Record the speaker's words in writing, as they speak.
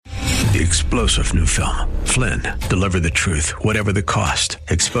The explosive new film, Flynn, deliver the truth, whatever the cost,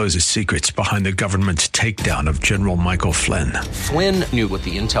 exposes secrets behind the government's takedown of General Michael Flynn. Flynn knew what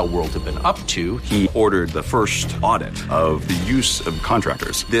the intel world had been up to. He ordered the first audit of the use of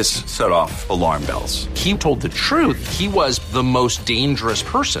contractors. This set off alarm bells. He told the truth. He was the most dangerous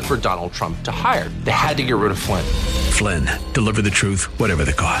person for Donald Trump to hire. They had to get rid of Flynn. Flynn, deliver the truth, whatever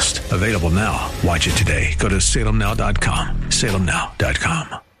the cost. Available now. Watch it today. Go to salemnow.com.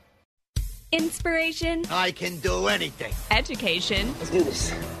 salemnow.com. Inspiration. I can do anything. Education. Let's do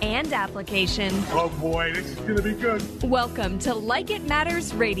this. And application. Oh boy, this is going to be good. Welcome to Like It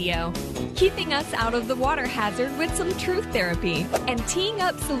Matters Radio. Keeping us out of the water hazard with some truth therapy. And teeing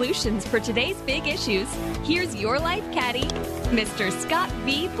up solutions for today's big issues. Here's your life caddy, Mr. Scott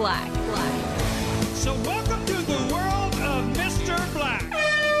V. Black. So welcome to the world of Mr. Black.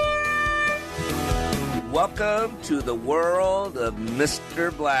 Welcome to the world of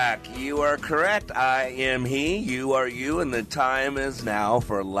Mr. Black. You are correct. I am he, you are you, and the time is now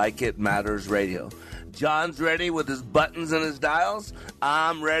for Like It Matters Radio. John's ready with his buttons and his dials.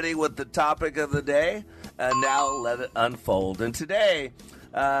 I'm ready with the topic of the day. And now let it unfold. And today,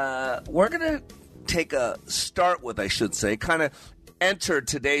 we're going to start with, I should say, kind of enter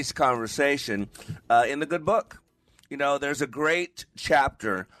today's conversation in the good book. You know, there's a great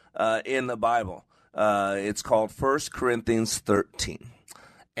chapter in the Bible. It's called 1 Corinthians 13.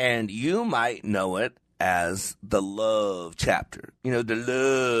 And you might know it as the love chapter. You know, the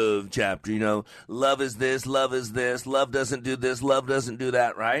love chapter. You know, love is this, love is this, love doesn't do this, love doesn't do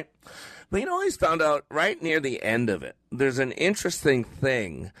that, right? But you know, I always found out right near the end of it, there's an interesting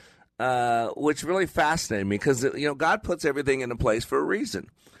thing, which really fascinated me because, you know, God puts everything into place for a reason.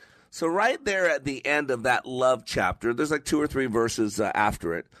 So right there at the end of that love chapter, there's like 2 or 3 verses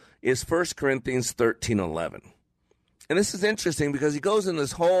after it, is 1 Corinthians 13:11. And this is interesting because he goes in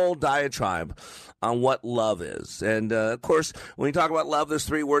this whole diatribe on what love is. And, of course, when you talk about love, there's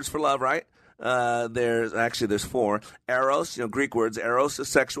 3 words for love, right? There's 4. Eros, you know, Greek words. Eros is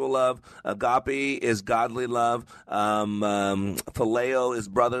sexual love. Agape is godly love. Phileo is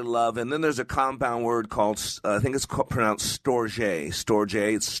brotherly love. And then there's a compound word called, I think it's pronounced storge. Storge,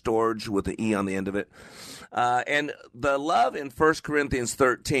 it's storge with the E on the end of it. And the love in 1 Corinthians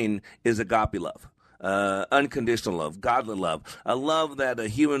 13 is agape love, unconditional love, godly love, a love that a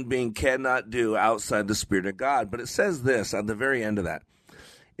human being cannot do outside the Spirit of God. But it says this at the very end of that.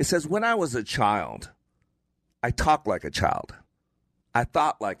 It says, when I was a child, I talked like a child. I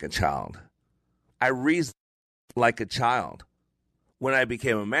thought like a child. I reasoned like a child. When I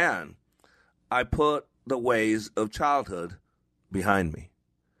became a man, I put the ways of childhood behind me.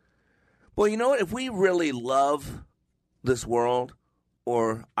 Well, you know what? If we really love this world,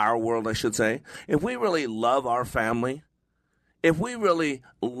 or our world, I should say, if we really love our family, if we really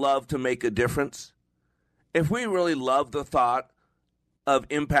love to make a difference, if we really love the thought of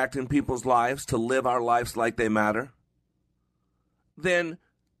impacting people's lives, to live our lives like they matter, then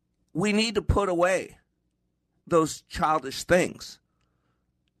we need to put away those childish things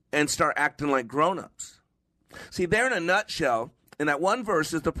and start acting like grown-ups. See, there in a nutshell, in that one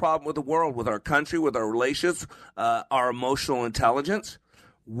verse is the problem with the world, with our country, with our relationships, our emotional intelligence.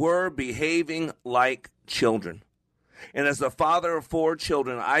 We're behaving like children. And as the father of 4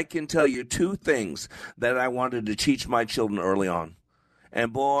 children, I can tell you 2 things that I wanted to teach my children early on.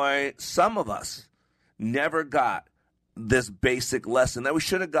 And boy, some of us never got this basic lesson that we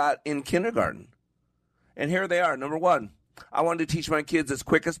should have got in kindergarten. And here they are. Number 1, I wanted to teach my kids as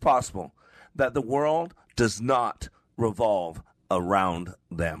quick as possible that the world does not revolve around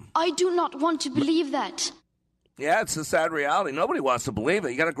them. I do not want to believe that. Yeah, it's a sad reality. Nobody wants to believe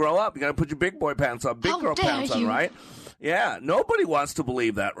it. You got to grow up. You got to put your big boy pants on, big girl pants on, right? Yeah, nobody wants to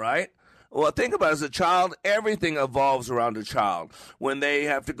believe that, right? Well, think about it. As a child, everything evolves around a child. When they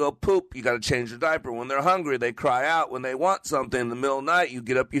have to go poop, you got to change their diaper. When they're hungry, they cry out. When they want something in the middle of the night, you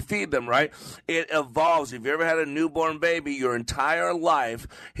get up, you feed them, right? It evolves. If you ever had a newborn baby, your entire life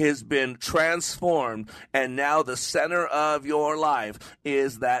has been transformed, and now the center of your life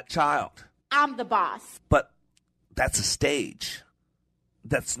is that child. I'm the boss. But that's a stage.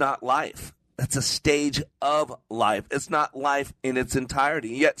 That's not life. That's a stage of life. It's not life in its entirety.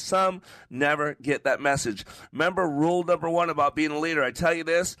 Yet some never get that message. Remember rule number 1 about being a leader. I tell you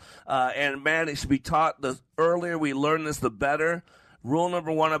this, and man, it should be taught. The earlier we learn this, the better. Rule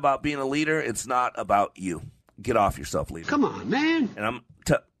number 1 about being a leader, it's not about you. Get off yourself, leader. Come on, man. And I'm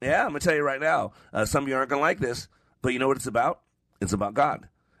going to tell you right now, some of you aren't going to like this, but you know what it's about? It's about God.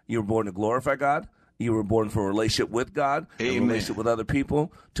 You were born to glorify God. You were born for a relationship with God, Amen. a relationship with other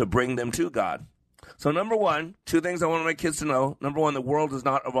people, to bring them to God. So number one, two things I want my kids to know. Number one, the world does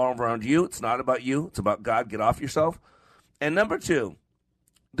not revolve around you. It's not about you. It's about God. Get off yourself. And number two,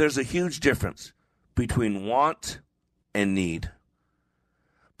 there's a huge difference between want and need.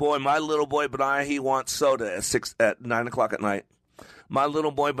 Boy, my little boy Benaiah, he wants soda at 9 o'clock at night. My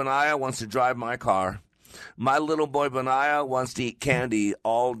little boy Benaiah wants to drive my car. My little boy Benaiah wants to eat candy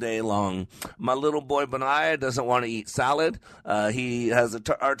all day long. My little boy Benaiah doesn't want to eat salad. He has a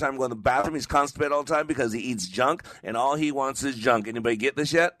hard time going to the bathroom. He's constipated all the time because he eats junk, and all he wants is junk. Anybody get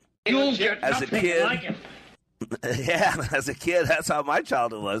this yet? You'll get as a kid, like it. Yeah, as a kid, that's how my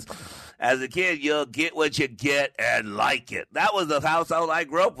childhood was. As a kid, you'll get what you get and like it. That was the household I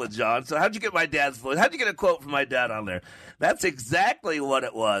grew up with, John. So how'd you get my dad's voice? How'd you get a quote from my dad on there? That's exactly what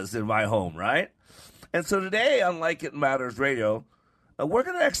it was in my home, right? And so today on Like It Matters Radio, we're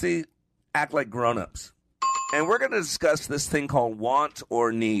going to actually act like grown-ups. And we're going to discuss this thing called want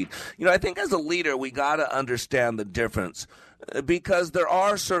or need. You know, I think as a leader, we got to understand the difference because there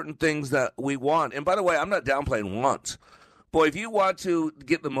are certain things that we want. And by the way, I'm not downplaying wants. Boy, if you want to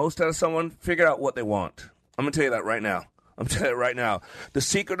get the most out of someone, figure out what they want. I'm going to tell you that right now. The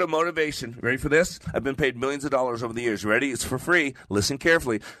secret of motivation, ready for this? I've been paid millions of dollars over the years. Ready? It's for free. Listen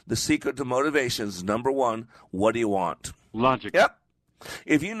carefully. The secret to motivation is, number one, what do you want? Logic. Yep.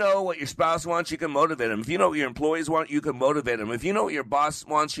 If you know what your spouse wants, you can motivate them. If you know what your employees want, you can motivate them. If you know what your boss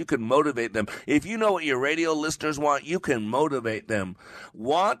wants, you can motivate them. If you know what your radio listeners want, you can motivate them.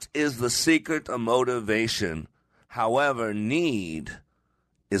 Want is the secret of motivation. However, need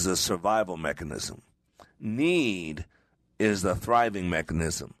is a survival mechanism. Need is the thriving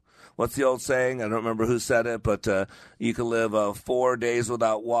mechanism. What's the old saying? I don't remember who said it, but you can live 4 days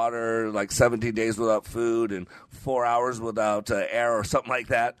without water, like 17 days without food, and 4 hours without air or something like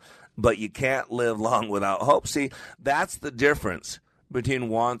that. But you can't live long without hope. See, that's the difference between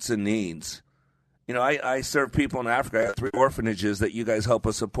wants and needs. You know, I serve people in Africa. I have 3 orphanages that you guys help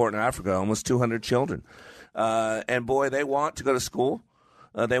us support in Africa, almost 200 children. And boy, they want to go to school.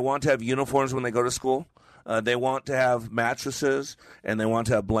 They want to have uniforms when they go to school. They want to have mattresses, and they want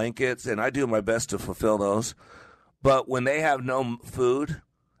to have blankets, and I do my best to fulfill those. But when they have no food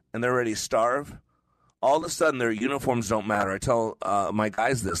and they're ready to starve, all of a sudden their uniforms don't matter. I tell my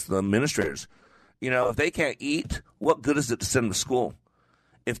guys this, the administrators. You know, if they can't eat, what good is it to send them to school?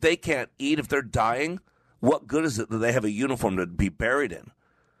 If they can't eat, if they're dying, what good is it that they have a uniform to be buried in?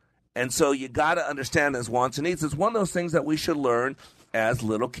 And so you got to understand as wants and needs. It's one of those things that we should learn as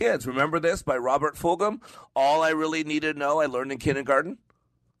little kids. Remember this by Robert Fulghum? All I really needed to know, I learned in kindergarten,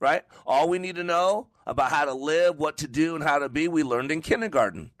 right? All we need to know about how to live, what to do, and how to be, we learned in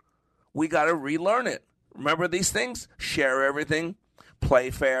kindergarten. We got to relearn it. Remember these things? Share everything, play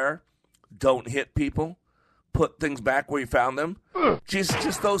fair, don't hit people, put things back where you found them.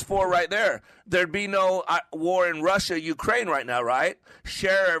 Just those 4 right there. There'd be no war in Russia, Ukraine right now, right?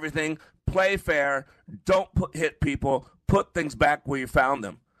 Share everything, play fair, don't hit people, put things back where you found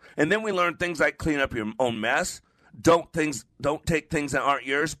them. And then we learn things like clean up your own mess. Don't take things that aren't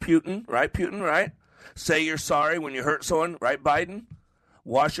yours. Putin, right? Say you're sorry when you hurt someone, right, Biden?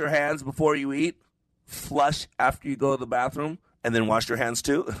 Wash your hands before you eat. Flush after you go to the bathroom, and then wash your hands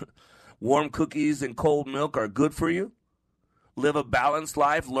too. Warm cookies and cold milk are good for you. Live a balanced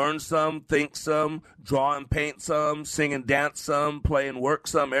life. Learn some, think some, draw and paint some, sing and dance some, play and work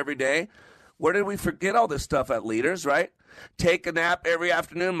some every day. Where did we forget all this stuff at Leaders, right? Take a nap every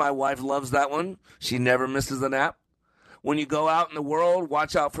afternoon. My wife loves that one. She never misses a nap. When you go out in the world,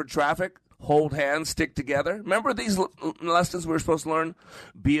 watch out for traffic. Hold hands, stick together. Remember these lessons we were supposed to learn?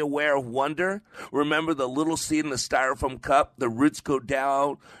 Be aware of wonder. Remember the little seed in the styrofoam cup. The roots go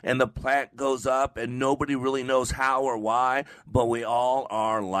down and the plant goes up and nobody really knows how or why, but we all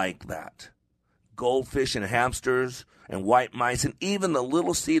are like that. Goldfish and hamsters and white mice and even the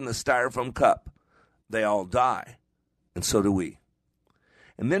little seed in the styrofoam cup, they all die. And so do we.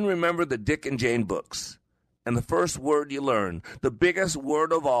 And then remember the Dick and Jane books. And the first word you learn, the biggest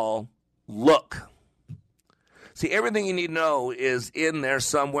word of all, look. See, everything you need to know is in there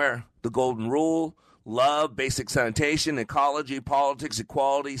somewhere. The golden rule, love, basic sanitation, ecology, politics,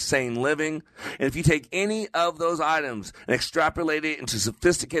 equality, sane living. And if you take any of those items and extrapolate it into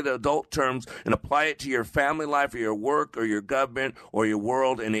sophisticated adult terms and apply it to your family life or your work or your government or your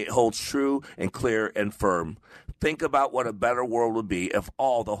world, and it holds true and clear and firm. Think about what a better world would be if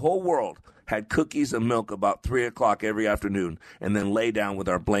the whole world had cookies and milk about 3 o'clock every afternoon and then lay down with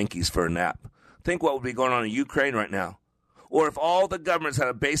our blankies for a nap. Think what would be going on in Ukraine right now. Or if all the governments had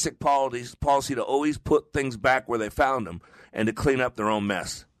a basic policy to always put things back where they found them and to clean up their own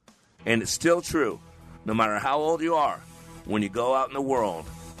mess. And it's still true, no matter how old you are, when you go out in the world,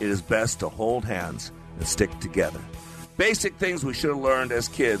 it is best to hold hands and stick together. Basic things we should have learned as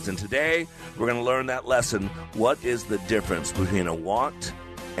kids, and today we're going to learn that lesson. What is the difference between a want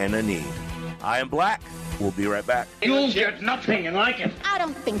and a need? I am Black. We'll be right back. You'll get nothing and like it. I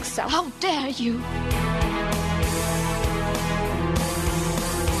don't think so. How dare you?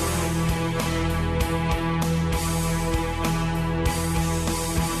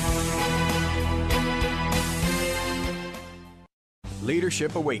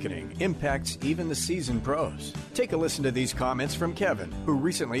 Leadership Awakening impacts even the seasoned pros. Take a listen to these comments from Kevin, who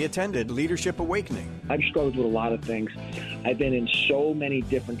recently attended Leadership Awakening. I've struggled with a lot of things. I've been in so many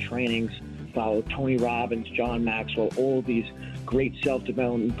different trainings, followed Tony Robbins, John Maxwell, all these great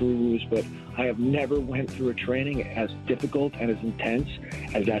self-development gurus, but I have never went through a training as difficult and as intense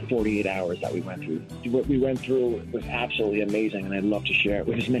as that 48 hours that we went through. What we went through was absolutely amazing, and I'd love to share it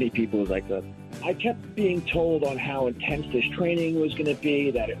with as many people as I could. I kept being told on how intense this training was going to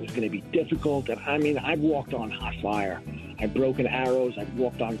be, that it was going to be difficult. And I mean, I've walked on hot fire. I've broken arrows. I've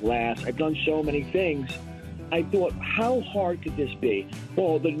walked on glass. I've done so many things. I thought, how hard could this be?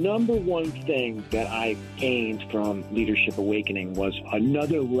 Well, the number one thing that I gained from Leadership Awakening was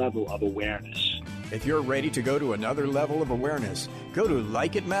another level of awareness. If you're ready to go to another level of awareness, go to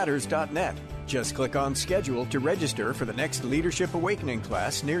likeitmatters.net. Just click on schedule to register for the next Leadership Awakening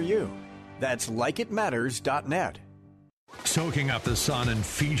class near you. That's likeitmatters.net. Soaking up the sun in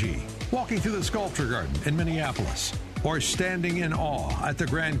Fiji, walking through the Sculpture Garden in Minneapolis, or standing in awe at the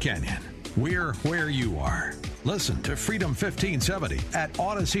Grand Canyon. We're where you are. Listen to Freedom 1570 at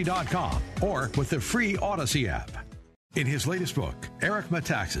Odyssey.com or with the free Odyssey app. In his latest book, Eric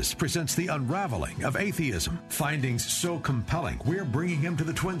Metaxas presents the unraveling of atheism. Findings so compelling, we're bringing him to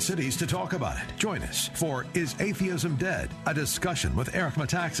the Twin Cities to talk about it. Join us for Is Atheism Dead? A discussion with Eric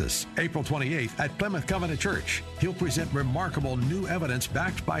Metaxas, April 28th at Plymouth Covenant Church. He'll present remarkable new evidence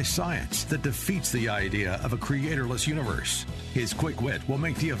backed by science that defeats the idea of a creatorless universe. His quick wit will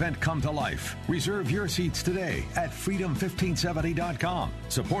make the event come to life. Reserve your seats today at freedom1570.com.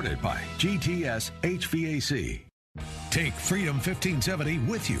 Supported by GTS HVAC. Take Freedom 1570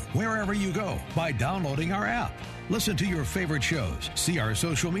 with you wherever you go by downloading our app. Listen to your favorite shows, see our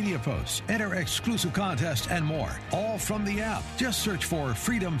social media posts, enter exclusive contests, and more, all from the app. Just search for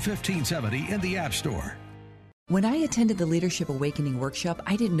Freedom 1570 in the App Store. When I attended the Leadership Awakening workshop,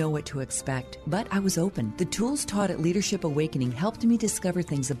 I didn't know what to expect, but I was open. The tools taught at Leadership Awakening helped me discover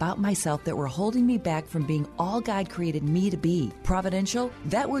things about myself that were holding me back from being all God created me to be. Providential?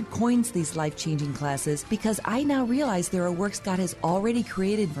 That word coins these life-changing classes because I now realize there are works God has already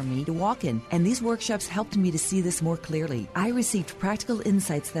created for me to walk in, and these workshops helped me to see this more clearly. I received practical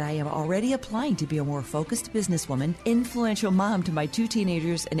insights that I am already applying to be a more focused businesswoman, influential mom to my 2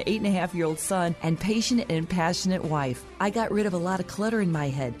 teenagers, an 8.5-year-old son, and patient and passionate wife. I got rid of a lot of clutter in my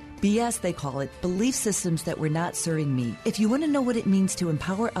head. BS, they call it, belief systems that were not serving me. If you want to know what it means to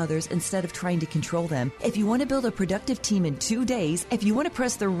empower others instead of trying to control them, if you want to build a productive team in 2 days, if you want to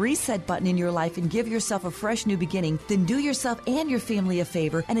press the reset button in your life and give yourself a fresh new beginning, then do yourself and your family a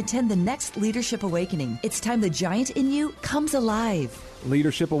favor and attend the next Leadership Awakening. It's time the giant in you comes alive.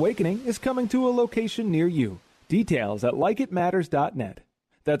 Leadership Awakening is coming to a location near you. Details at likeitmatters.net.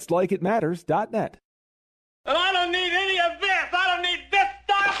 That's likeitmatters.net. And I don't need any of this. I don't need this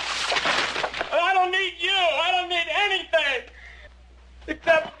stuff. And I don't need you. I don't need anything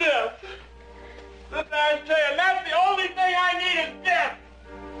except this. This I say, and that's the only thing I need is this.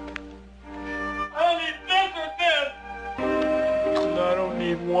 I don't need this or this. And I don't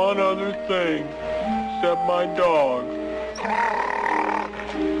need one other thing except my dog.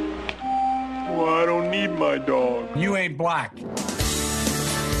 Well, I don't need my dog. You ain't black.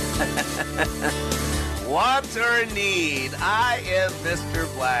 Want or need? I am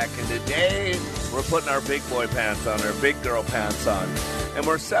Mr. Black, and today we're putting our big boy pants on, our big girl pants on, and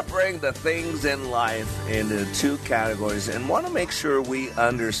we're separating the things in life into 2 categories and want to make sure we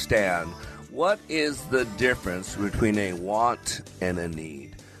understand what is the difference between a want and a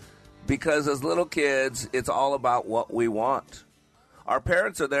need. Because as little kids, it's all about what we want. Our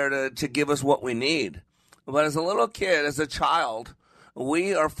parents are there to give us what we need. But as a little kid, as a child,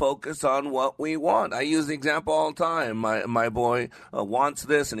 we are focused on what we want. I use the example all the time. My boy wants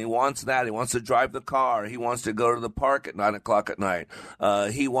this and he wants that. He wants to drive the car. He wants to go to the park at 9 o'clock at night.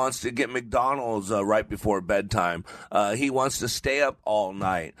 He wants to get McDonald's right before bedtime. He wants to stay up all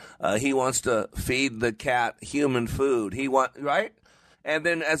night. He wants to feed the cat human food. Right? And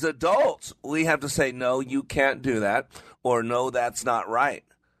then as adults, we have to say, no, you can't do that, or no, that's not right.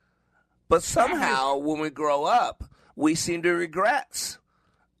 But somehow when we grow up, we seem to regret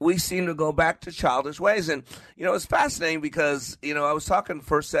we seem to go back to childish ways. And, it's fascinating because, I was talking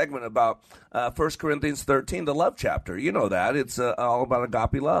first segment about 1 Corinthians 13, the love chapter. You know that. It's all about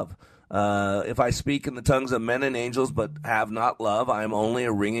agape love. If I speak in the tongues of men and angels but have not love, I am only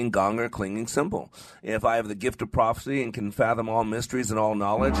a ringing gong or clanging cymbal. If I have the gift of prophecy and can fathom all mysteries and all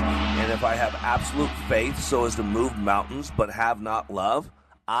knowledge, and if I have absolute faith so as to move mountains but have not love,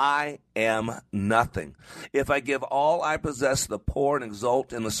 I am nothing. If I give all I possess to the poor and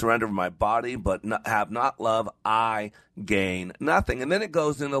exult in the surrender of my body, but have not love, I gain nothing. And then it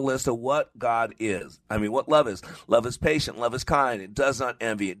goes in the list of what God is. What love is. Love is patient. Love is kind. It does not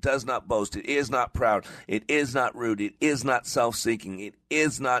envy. It does not boast. It is not proud. It is not rude. It is not self-seeking. It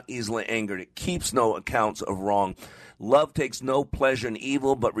is not easily angered. It keeps no accounts of wrong. Love takes no pleasure in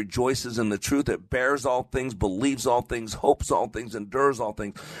evil, but rejoices in the truth. It bears all things, believes all things, hopes all things, endures all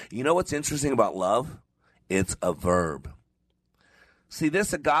things. You know what's interesting about love? It's a verb. See,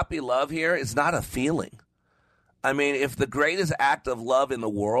 this agape love here is not a feeling. If the greatest act of love in the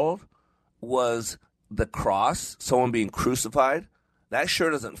world was the cross, someone being crucified, that sure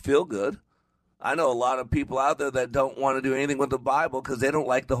doesn't feel good. I know a lot of people out there that don't want to do anything with the Bible because they don't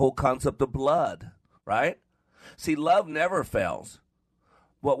like the whole concept of blood, right? See, love never fails.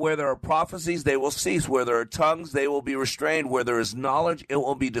 But where there are prophecies, they will cease. Where there are tongues, they will be restrained. Where there is knowledge, it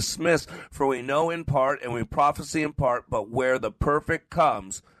will be dismissed. For we know in part and we prophesy in part, but where the perfect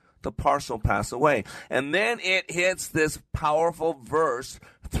comes, the partial pass away. And then it hits this powerful verse,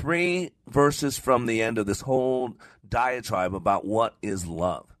 3 verses from the end of this whole diatribe about what is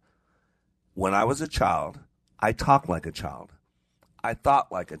love. When I was a child, I talked like a child. I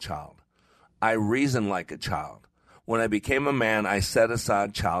thought like a child. I reasoned like a child. When I became a man, I set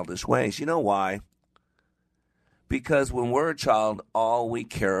aside childish ways. You know why? Because when we're a child, all we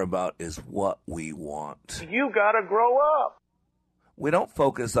care about is what we want. You gotta grow up. We don't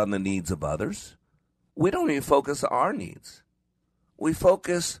focus on the needs of others. We don't even focus on our needs. We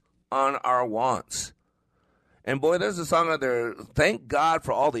focus on our wants. And boy, there's a song out there, thank God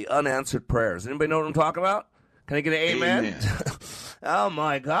for all the unanswered prayers. Anybody know what I'm talking about? Can I get an amen? Oh,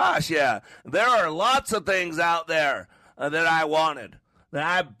 my gosh, yeah. There are lots of things out there that I wanted, that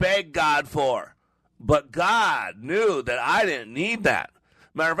I begged God for. But God knew that I didn't need that.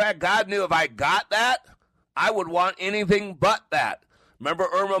 Matter of fact, God knew if I got that, I would want anything but that. Remember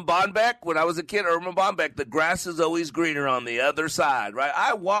Erma Bombeck? When I was a kid, Erma Bombeck, the grass is always greener on the other side, right?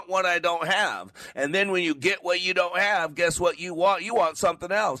 I want what I don't have. And then when you get what you don't have, guess what you want? You want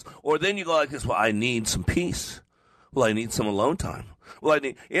something else. Or then you go like this, well, I need some peace. Well, I need some alone time. Well,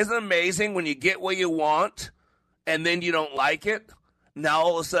 isn't it amazing when you get what you want and then you don't like it? Now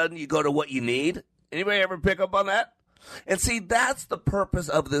all of a sudden you go to what you need? Anybody ever pick up on that? And see, that's the purpose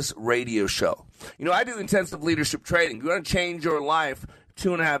of this radio show. I do intensive leadership training. You want to change your life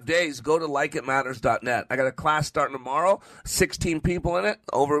 2.5 days, go to likeitmatters.net. I got a class starting tomorrow, 16 people in it,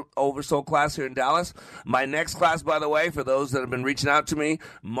 oversoul class here in Dallas. My next class, by the way, for those that have been reaching out to me,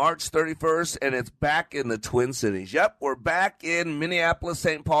 March 31st, and it's back in the Twin Cities. Yep, we're back in Minneapolis,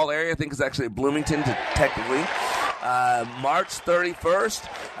 St. Paul area. I think it's actually Bloomington, technically. March 31st.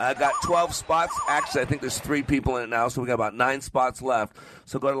 I got 12 spots. Actually, I think there's 3 people in it now, so we got about 9 spots left.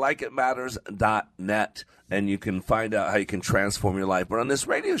 So go to likeitmatters.net, and you can find out how you can transform your life. But on this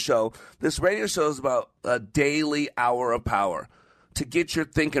radio show is about a daily hour of power. To get your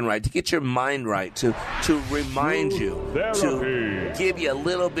thinking right, to get your mind right, to remind you, to give you a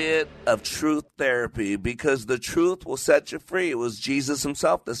little bit of truth therapy, because the truth will set you free. It was Jesus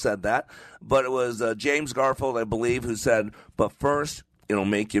himself that said that, but it was James Garfield, I believe, who said, but first, it'll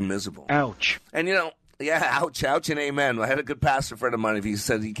make you miserable. Ouch. And yeah, ouch, and amen. I had a good pastor friend of mine. If he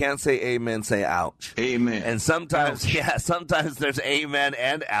said you can't say amen, say ouch. Amen. And sometimes, sometimes there's amen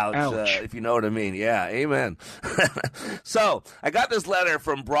and ouch. If you know what I mean. Yeah, amen. So I got this letter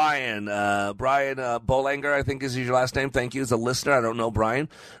from Brian. Brian Bolanger, I think is your last name. Thank you. He's a listener. I don't know Brian,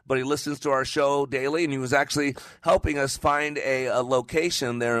 but he listens to our show daily, and he was actually helping us find a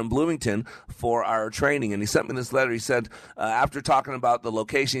location there in Bloomington for our training. And he sent me this letter. He said, after talking about the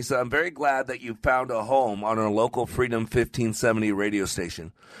location, he said, I'm very glad that you found a home on our local Freedom 1570 radio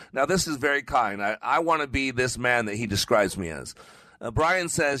station. Now, this is very kind. I want to be this man that he describes me as. Brian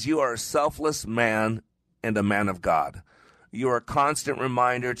says, you are a selfless man and a man of God. You are a constant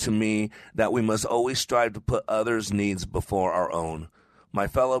reminder to me that we must always strive to put others' needs before our own. My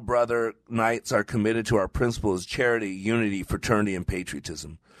fellow brother knights are committed to our principles, charity, unity, fraternity, and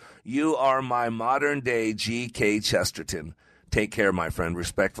patriotism. You are my modern-day G.K. Chesterton. Take care, my friend.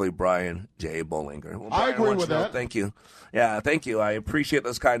 Respectfully, Brian J. Bollinger. Well, Brian, I agree with that. Thank you. Yeah, thank you. I appreciate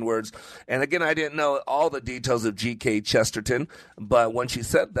those kind words. And again, I didn't know all the details of G.K. Chesterton, but when she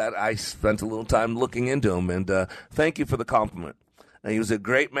said that, I spent a little time looking into him, and thank you for the compliment. He was a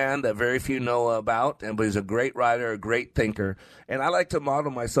great man that very few know about, but he's a great writer, a great thinker, and I like to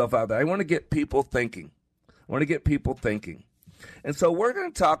model myself out there. I want to get people thinking. And so we're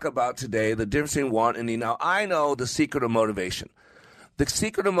going to talk about today the difference between want and need. Now, I know the secret of motivation. The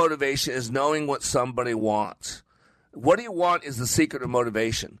secret of motivation is knowing what somebody wants. What do you want is the secret of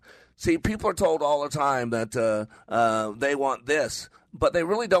motivation. See, people are told all the time that they want this, but they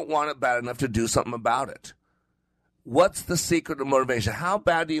really don't want it bad enough to do something about it. What's the secret of motivation? How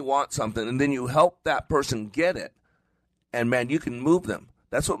bad do you want something? And then you help that person get it. And, man, you can move them.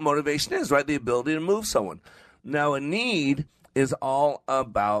 That's what motivation is, right? The ability to move someone. Now, a need is all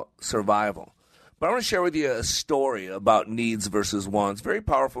about survival. But I want to share with you a story about needs versus wants. Very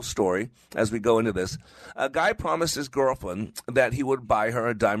powerful story as we go into this. A guy promised his girlfriend that he would buy her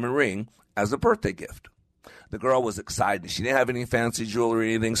a diamond ring as a birthday gift. The girl was excited. She didn't have any fancy jewelry or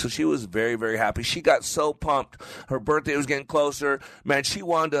anything, so she was very, very happy. She got so pumped. Her birthday was getting closer. Man, she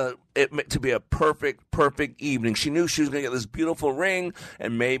wanted it to be a perfect evening. She knew she was going to get this beautiful ring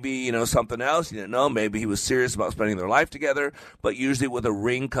and maybe, something else. You didn't know. Maybe he was serious about spending their life together, but usually with a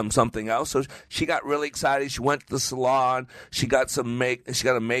ring comes something else. So she got really excited. She went to the salon. She got a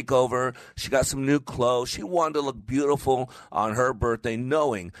makeover. She got some new clothes. She wanted to look beautiful on her birthday,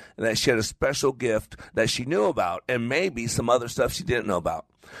 knowing that she had a special gift that she knew about and maybe some other stuff she didn't know about.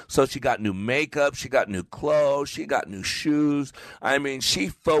 So she got new makeup, she got new clothes, she got new shoes. I mean, she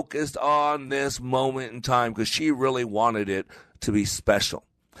focused on this moment in time because she really wanted it to be special.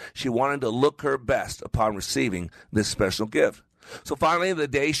 She wanted to look her best upon receiving this special gift. So finally, the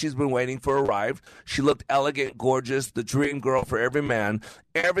day she's been waiting for arrived. She looked elegant, gorgeous, the dream girl for every man.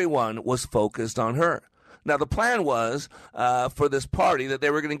 Everyone was focused on her. Now, the plan was for this party that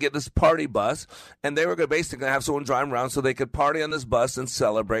they were going to get this party bus, and they were going to basically have someone drive around so they could party on this bus and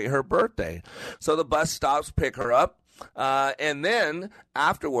celebrate her birthday. So the bus stops, pick her up, and then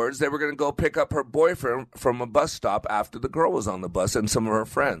afterwards they were going to go pick up her boyfriend from a bus stop after the girl was on the bus and some of her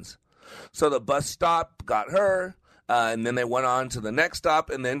friends. So the bus stop got her, and then they went on to the next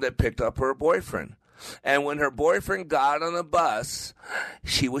stop, and then they picked up her boyfriend. And when her boyfriend got on the bus,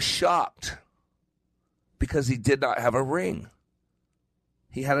 she was shocked. Because he did not have a ring.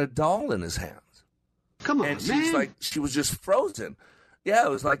 He had a doll in his hands. Come on, and she's like, she was just frozen. Yeah, it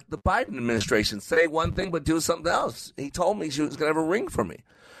was like the Biden administration. Say one thing, but do something else. He told me she was going to have a ring for me.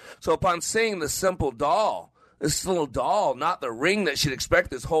 So upon seeing the simple doll, this little doll, not the ring that she'd expect,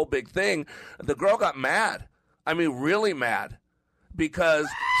 this whole big thing, the girl got mad. I mean, really mad. Because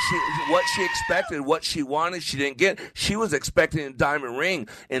what she expected, what she wanted, she didn't get. She was expecting a diamond ring.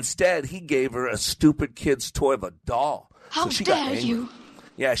 Instead, he gave her a stupid kid's toy of a doll. How dare you?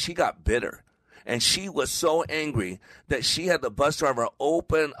 Yeah, she got bitter. And she was so angry that she had the bus driver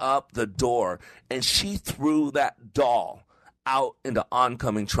open up the door, and she threw that doll out into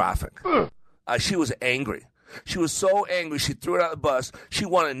oncoming traffic. She was angry. She was so angry, she threw it out of the bus. She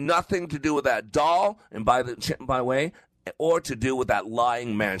wanted nothing to do with that doll, and by the way, or to do with that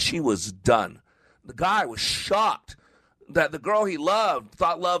lying man. She was done. The guy was shocked that the girl he loved,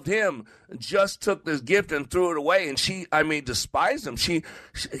 thought loved him, just took this gift and threw it away. And she despised him. She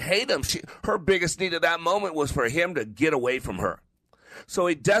hated him. Her biggest need at that moment was for him to get away from her. So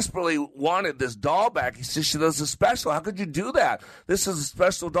he desperately wanted this doll back. He said, "This is special. How could you do that? This is a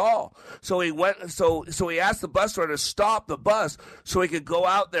special doll." So he went. So he asked the bus driver to stop the bus so he could go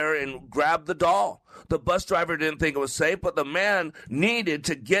out there and grab the doll. The bus driver didn't think it was safe, but the man needed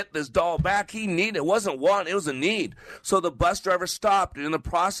to get this doll back. It wasn't want, it was a need. So the bus driver stopped, and in the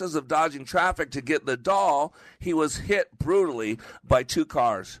process of dodging traffic to get the doll, he was hit brutally by 2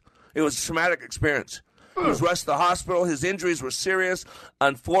 cars. It was a traumatic experience. He was rushed to the hospital. His injuries were serious.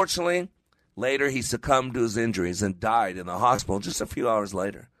 Unfortunately, later he succumbed to his injuries and died in the hospital just a few hours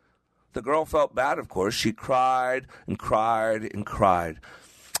later. The girl felt bad, of course. She cried and cried and cried.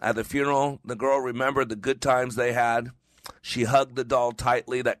 At the funeral, the girl remembered the good times they had. She hugged the doll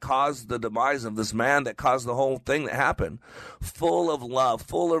tightly that caused the demise of this man, that caused the whole thing that happened. Full of love,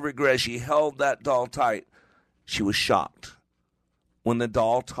 full of regret, she held that doll tight. She was shocked when the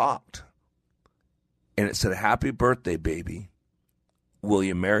doll talked. And it said, "Happy birthday, baby. Will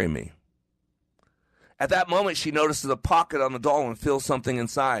you marry me?" At that moment, she notices a pocket on the doll and feels something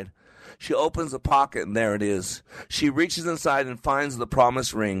inside. She opens the pocket, and there it is. She reaches inside and finds the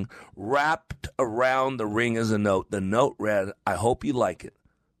promised ring. Wrapped around the ring is a note. The note read, "I hope you like it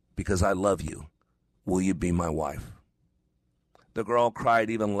because I love you. Will you be my wife?" The girl cried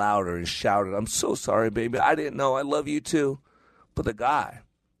even louder and shouted, "I'm so sorry, baby. I didn't know. I love you too." But the guy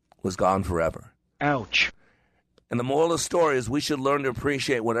was gone forever. Ouch. And the moral of the story is we should learn to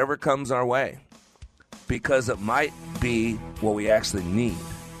appreciate whatever comes our way, because it might be what we actually need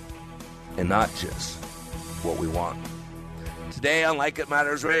and not just what we want. Today on Like It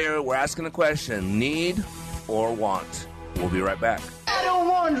Matters Radio, we're asking the question, need or want? We'll be right back. I don't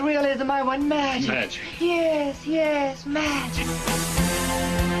want realism, I want magic. Magic. Yes, magic.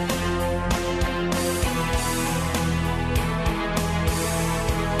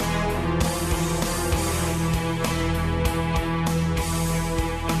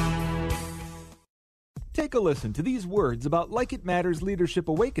 Take a listen to these words about Like It Matters Leadership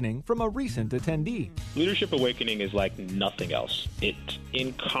Awakening from a recent attendee. Leadership Awakening is like nothing else. It's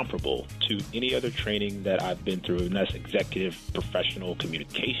incomparable to any other training that I've been through, and that's executive, professional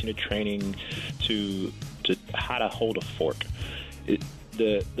communication training to how to hold a fork.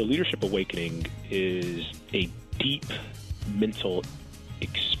 The Leadership Awakening is a deep mental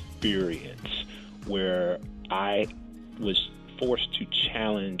experience where I was forced to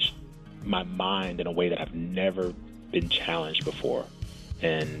challenge my mind in a way that I've never been challenged before,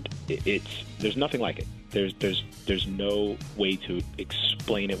 and there's nothing like it. There's no way to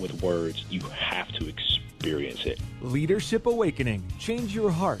explain it with words. You have to experience it. Leadership Awakening. Change your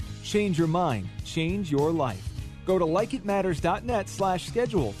heart, change your mind, change your life. Go to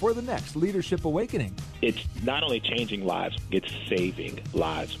likeitmatters.net/schedule for the next Leadership Awakening. It's not only changing lives, it's saving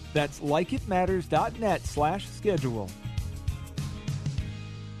lives. That's likeitmatters.net/schedule.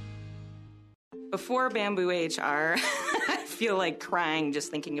 Before Bamboo HR, I feel like crying just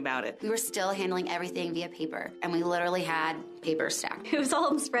thinking about it. We were still handling everything via paper, and we literally had paper stacked. It was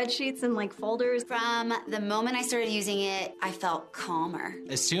all in spreadsheets and folders. From the moment I started using it, I felt calmer.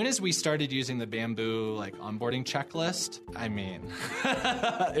 As soon as we started using the Bamboo onboarding checklist,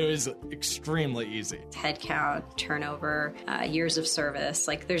 it was extremely easy. Headcount, turnover, years of service.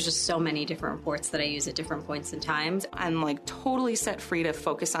 There's just so many different reports that I use at different points in time. I'm totally set free to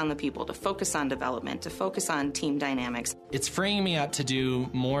focus on the people, to focus on development, to focus on team dynamics. It's freeing me up to do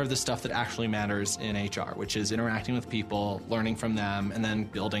more of the stuff that actually matters in HR, which is interacting with people, learning from them, and then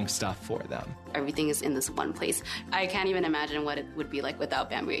building stuff for them. Everything is in this one place. I can't even imagine what it would be like without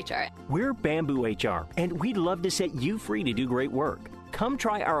Bamboo HR. We're Bamboo HR, and we'd love to set you free to do great work. Come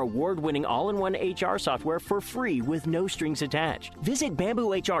try our award-winning all-in-one HR software for free with no strings attached. Visit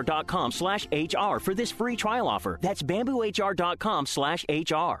bamboohr.com/HR for this free trial offer. That's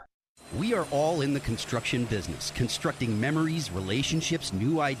bamboohr.com/HR. We are all in the construction business, constructing memories, relationships,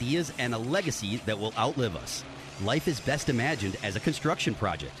 new ideas, and a legacy that will outlive us. Life is best imagined as a construction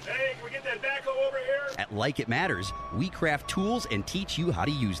project. Hey, can we get that backhoe over here? At Like It Matters, we craft tools and teach you how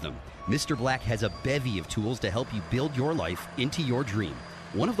to use them. Mr. Black has a bevy of tools to help you build your life into your dream.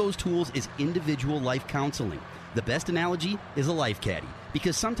 One of those tools is individual life counseling. The best analogy is a life caddy,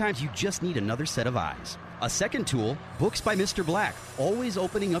 because sometimes you just need another set of eyes. A second tool, books by Mr. Black, always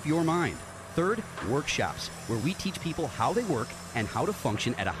opening up your mind. Third, workshops, where we teach people how they work and how to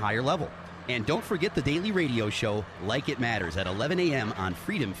function at a higher level. And don't forget the daily radio show, Like It Matters, at 11 a.m. on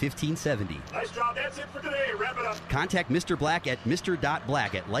Freedom 1570. Nice job. That's it for today. Wrap it up. Contact Mr. Black at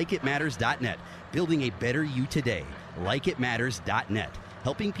mr.black@likeitmatters.net. Building a better you today. Likeitmatters.net.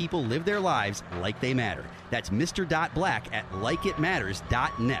 Helping people live their lives like they matter. That's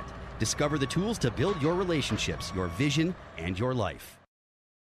mr.black@likeitmatters.net. Discover the tools to build your relationships, your vision, and your life.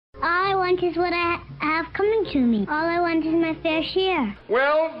 All I want is what I have coming to me. All I want is my fair share.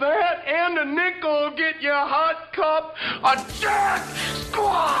 Well, that and a nickel will get you a hot cup of Jack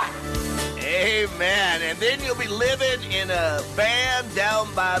Squat. Amen. And then you'll be living in a van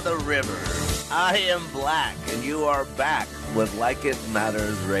down by the river. I am Black, and you are back with Like It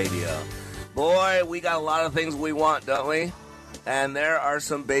Matters Radio. Boy, we got a lot of things we want, don't we? And there are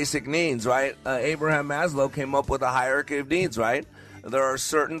some basic needs, right? Abraham Maslow came up with a hierarchy of needs, right? There are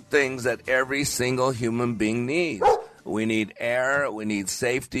certain things that every single human being needs. We need air, we need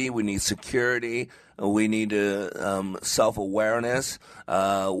safety, we need security, we need self-awareness,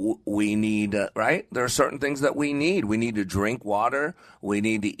 we need, right? There are certain things that we need. We need to drink water, we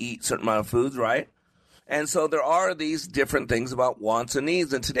need to eat a certain amount of foods, right? And so there are these different things about wants and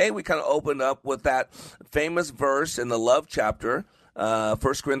needs. And today we kind of opened up with that famous verse in the love chapter, 1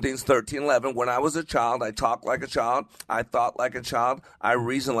 Corinthians 13:11. When I was a child, I talked like a child, I thought like a child, I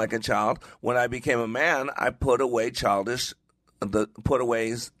reasoned like a child. When I became a man, I put the ways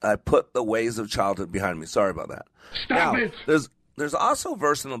of childhood behind me. Sorry about that. Stop it. There's also a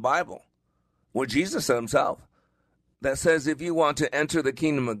verse in the Bible where Jesus said himself that says if you want to enter the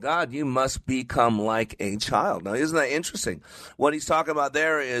kingdom of God, you must become like a child. Now, isn't that interesting? What he's talking about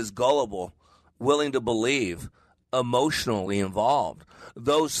there is gullible, willing to believe, emotionally involved.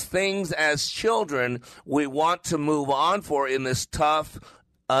 Those things as children we want to move on for in this tough,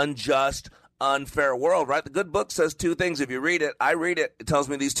 unjust, unfair world, right? The good book says two things. If you read it, I read it, it tells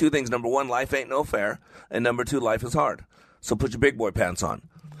me these two things. Number one, life ain't no fair. And number two, life is hard. So put your big boy pants on.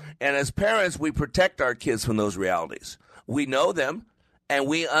 And as parents, we protect our kids from those realities. We know them, and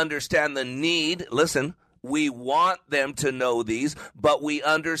we understand the need. Listen, we want them to know these, but we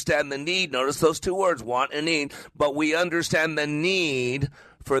understand the need. Notice those two words, want and need. But we understand the need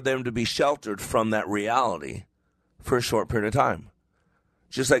for them to be sheltered from that reality for a short period of time.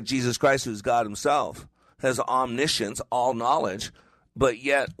 Just like Jesus Christ, who's God himself, has omniscience, all knowledge, but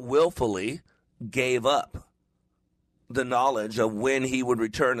yet willfully gave up the knowledge of when he would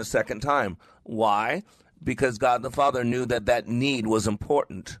return a second time. Why? Because God the Father knew that that need was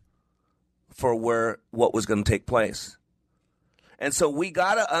important for what was going to take place. And so we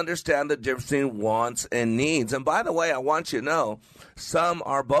got to understand the difference between wants and needs. And by the way, I want you to know, some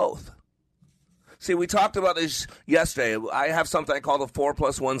are both. See, we talked about this yesterday. I have something I call the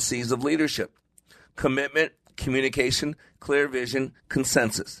 4+1 C's of leadership: commitment, communication, clear vision,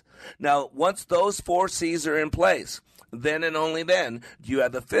 consensus. Now, once those 4 C's are in place, then and only then do you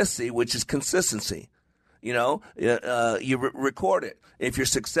have the 5th C, which is consistency. You know, you record it. If you're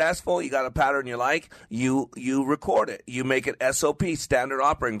successful, you got a pattern you like, you record it. You make it SOP, standard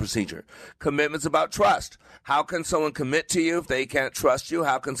operating procedure. Commitment's about trust. How can someone commit to you if they can't trust you?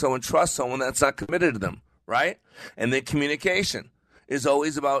 How can someone trust someone that's not committed to them, right? And then communication is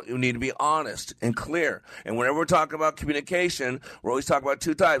always about, you need to be honest and clear. And whenever we're talking about communication, we're always talking about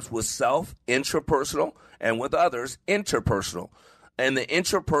 2 types: with self, intrapersonal, and with others, interpersonal. And the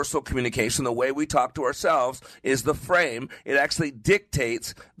interpersonal communication, the way we talk to ourselves, is the frame. It actually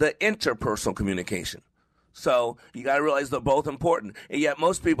dictates the interpersonal communication. So you got to realize they're both important. And yet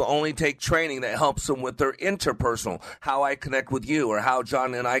most people only take training that helps them with their interpersonal, how I connect with you or how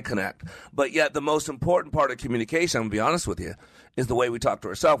John and I connect. But yet the most important part of communication, I'm going to be honest with you, is the way we talk to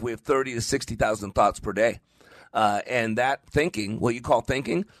ourselves. We have 30 to 60,000 thoughts per day. And that thinking, what you call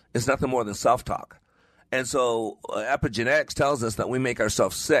thinking, is nothing more than self-talk. And so epigenetics tells us that we make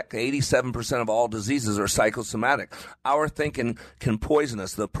ourselves sick. 87% of all diseases are psychosomatic. Our thinking can poison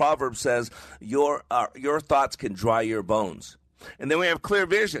us. The proverb says, your thoughts can dry your bones. And then we have clear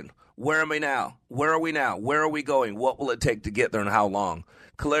vision. Where am I now? Where are we now? Where are we going? What will it take to get there and how long?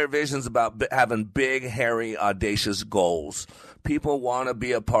 Clear vision is about having big, hairy, audacious goals. People want to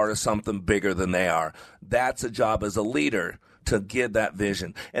be a part of something bigger than they are. That's a job as a leader, to get that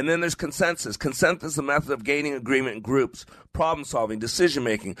vision. And then there's consensus. Consensus is a method of gaining agreement in groups, problem solving, decision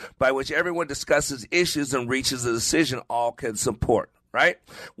making, by which everyone discusses issues and reaches a decision all can support, right?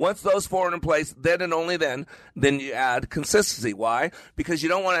 Once those 4 are in place, then and only then you add consistency. Why? Because you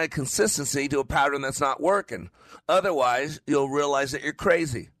don't want to add consistency to a pattern that's not working. Otherwise, you'll realize that you're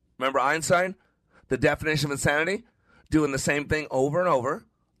crazy. Remember Einstein? The definition of insanity? Doing the same thing over and over,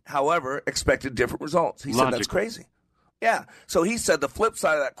 however, expected different results. He said that's crazy. Yeah, so he said the flip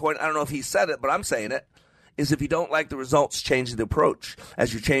side of that coin, I don't know if he said it, but I'm saying it, is if you don't like the results, change the approach.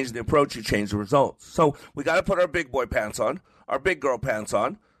 As you change the approach, you change the results. So we got to put our big boy pants on, our big girl pants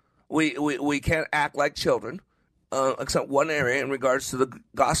on. We can't act like children, except one area in regards to the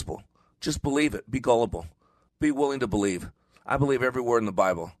gospel. Just believe it. Be gullible. Be willing to believe. I believe every word in the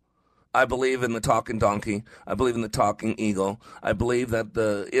Bible. I believe in the talking donkey. I believe in the talking eagle. I believe that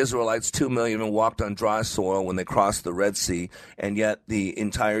the Israelites, 2 million, walked on dry soil when they crossed the Red Sea, and yet the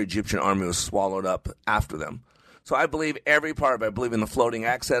entire Egyptian army was swallowed up after them. So I believe every part of it. I believe in the floating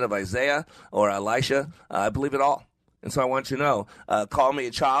accent of Isaiah or Elisha. I believe it all. And so I want you to know, call me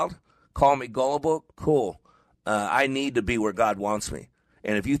a child, call me gullible, cool. I need to be where God wants me.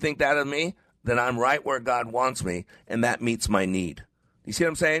 And if you think that of me, then I'm right where God wants me, and that meets my need. You see what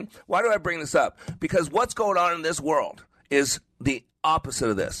I'm saying? Why do I bring this up? Because what's going on in this world is the opposite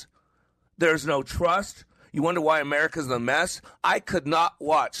of this. There's no trust. You wonder why America's in a mess? I could not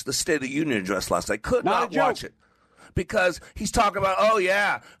watch the State of the Union address last night. Could not watch it. Because he's talking about, oh,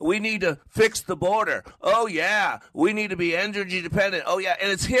 yeah, we need to fix the border. Oh, yeah, we need to be energy dependent. Oh, yeah,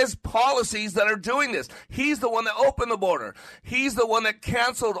 and it's his policies that are doing this. He's the one that opened the border. He's the one that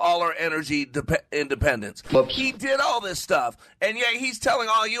canceled all our energy independence. Whoops. He did all this stuff, and yet he's telling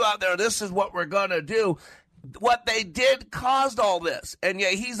all you out there, this is what we're going to do. What they did caused all this, and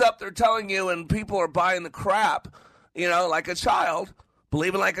yet he's up there telling you, and people are buying the crap, you know, like a child,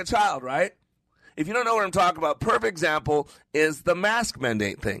 believing like a child, right? If you don't know what I'm talking about, perfect example is the mask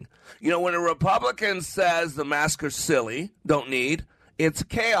mandate thing. You know, when a Republican says the masks are silly, don't need, it's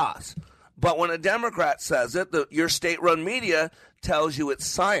chaos. But when a Democrat says it, your state-run media tells you it's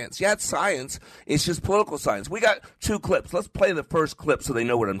science. Yeah, it's science. It's just political science. We got 2 clips. Let's play the first clip so they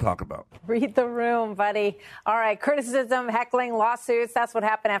know what I'm talking about. Read the room, buddy. All right, criticism, heckling, lawsuits. That's what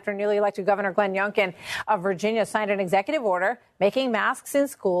happened after newly elected Governor Glenn Youngkin of Virginia signed an executive order making masks in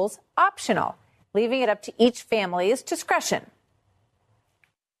schools optional, leaving it up to each family's discretion.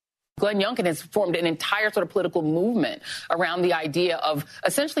 Glenn Youngkin has formed an entire sort of political movement around the idea of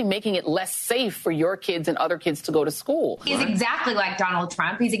essentially making it less safe for your kids and other kids to go to school. He's exactly like Donald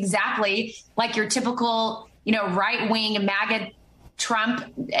Trump. He's exactly like your typical, right-wing MAGA Trump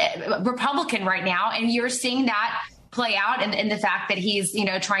Republican right now. And you're seeing that play out in the fact that he's,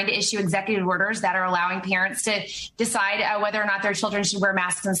 trying to issue executive orders that are allowing parents to decide whether or not their children should wear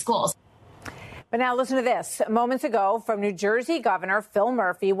masks in schools. But now listen to this. Moments ago from New Jersey Governor Phil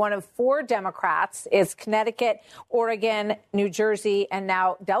Murphy, one of 4 Democrats, is Connecticut, Oregon, New Jersey, and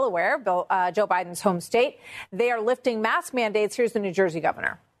now Delaware, Joe Biden's home state. They are lifting mask mandates. Here's the New Jersey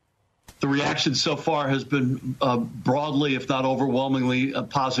governor. The reaction so far has been broadly, if not overwhelmingly,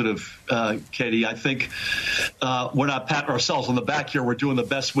 positive, Katie. I think we're not patting ourselves on the back here. We're doing the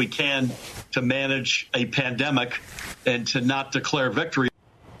best we can to manage a pandemic and to not declare victory.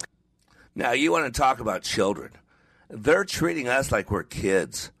 Now, you want to talk about children. They're treating us like we're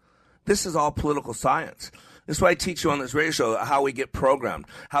kids. This is all political science. This is why I teach you on this radio show how we get programmed,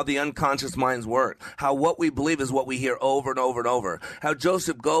 how the unconscious minds work, how what we believe is what we hear over and over and over, how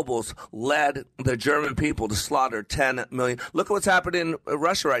Joseph Goebbels led the German people to slaughter 10 million. Look at what's happening in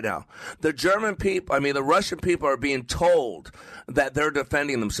Russia right now. The Russian people are being told that they're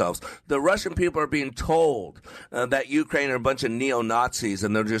defending themselves. The Russian people are being told that Ukraine are a bunch of neo-Nazis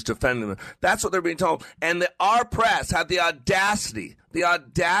and they're just defending them. That's what they're being told. And our press had the audacity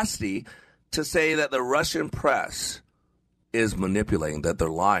to say that the Russian press is manipulating, that they're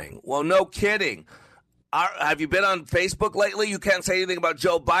lying. Well, no kidding. Have you been on Facebook lately? You can't say anything about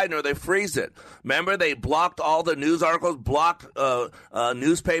Joe Biden or they freeze it. Remember, they blocked all the news articles, blocked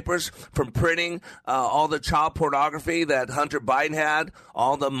newspapers from printing all the child pornography that Hunter Biden had,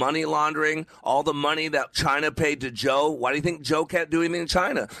 all the money laundering, all the money that China paid to Joe. Why do you think Joe can't do anything in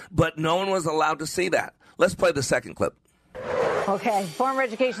China? But no one was allowed to see that. Let's play the second clip. Okay. Former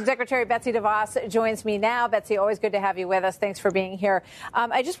Education Secretary Betsy DeVos joins me now. Betsy, always good to have you with us. Thanks for being here.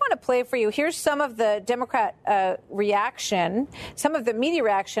 I just want to play for you. Here's some of the Democrat reaction, some of the media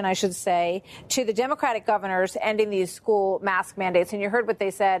reaction, I should say, to the Democratic governors ending these school mask mandates. And you heard what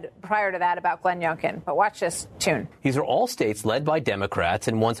they said prior to that about Glenn Youngkin. But watch this tune. These are all states led by Democrats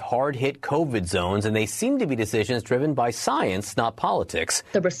in once hard-hit COVID zones, and they seem to be decisions driven by science, not politics.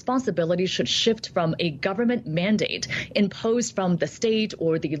 The responsibility should shift from a government mandate imposed from the state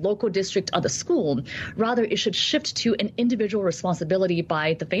or the local district of the school. Rather, it should shift to an individual responsibility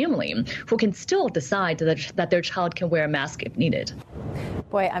by the family, who can still decide that their child can wear a mask if needed.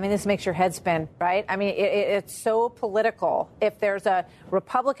 Boy, I mean, this makes your head spin, right? I mean, it's so political. If there's a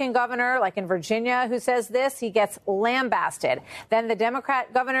Republican governor, like in Virginia, who says this, he gets lambasted. Then the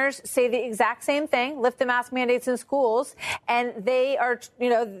Democrat governors say the exact same thing, lift the mask mandates in schools, and they are,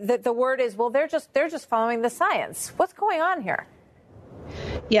 the word is, well, they're just following the science. What's going on here?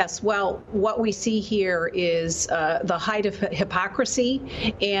 Yes, well, what we see here is the height of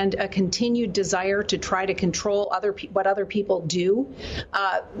hypocrisy and a continued desire to try to control what other people do.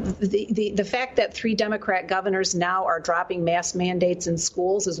 The fact that 3 Democrat governors now are dropping mask mandates in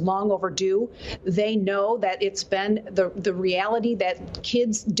schools is long overdue. They know that it's been the reality that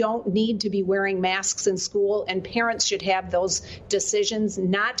kids don't need to be wearing masks in school, and parents should have those decisions,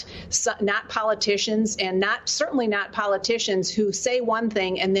 not politicians, and certainly not politicians who say one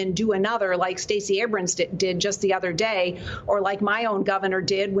thing and then do another, like Stacey Abrams did just the other day, or like my own governor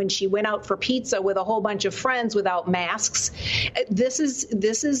did when she went out for pizza with a whole bunch of friends without masks. This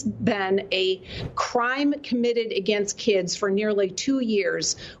has been a crime committed against kids for nearly 2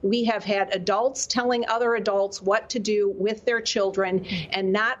 years. We have had adults telling other adults what to do with their children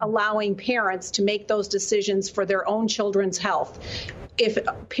and not allowing parents to make those decisions for their own children's health. If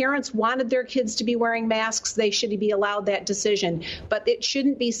parents wanted their kids to be wearing masks, they should be allowed that decision. But but it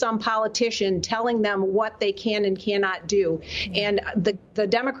shouldn't be some politician telling them what they can and cannot do. And the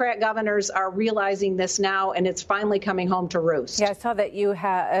Democrat governors are realizing this now, and it's finally coming home to roost. Yeah, I saw that you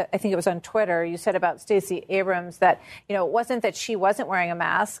had, I think it was on Twitter, you said about Stacey Abrams that, you know, it wasn't that she wasn't wearing a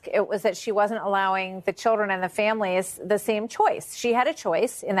mask, it was that she wasn't allowing the children and the families the same choice. She had a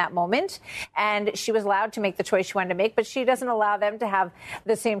choice in that moment, and she was allowed to make the choice she wanted to make, but she doesn't allow them to have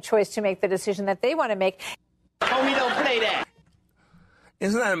the same choice to make the decision that they want to make. Homie, don't play that.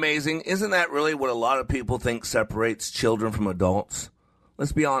 Isn't that amazing? Isn't that really what a lot of people think separates children from adults?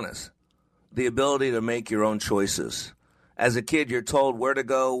 Let's be honest. The ability to make your own choices. As a kid, you're told where to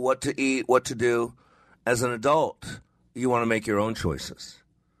go, what to eat, what to do. As an adult, you want to make your own choices.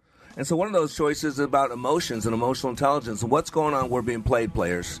 And so one of those choices is about emotions and emotional intelligence. And what's going on? We're being played,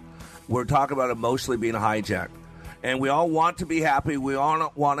 players. We're talking about emotionally being hijacked. And we all want to be happy. We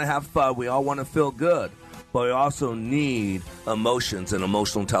all want to have fun. We all want to feel good. But we also need emotions and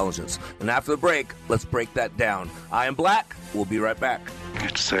emotional intelligence. And after the break, let's break that down. I am Black. We'll be right back.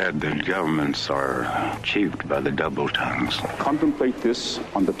 It's said that governments are achieved by the double tongues. Contemplate this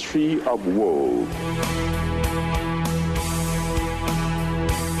on the tree of woe.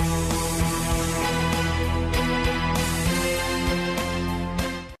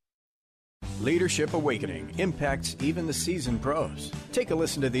 Leadership Awakening impacts even the seasoned pros. Take a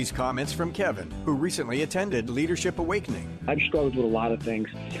listen to these comments from Kevin, who recently attended Leadership Awakening. I've struggled with a lot of things.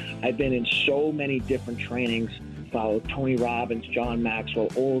 I've been in so many different trainings, followed Tony Robbins, John Maxwell,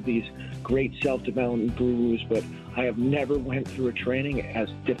 all of these great self-development gurus, but I have never went through a training as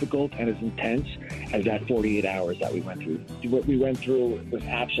difficult and as intense as that 48 hours that we went through. What we went through was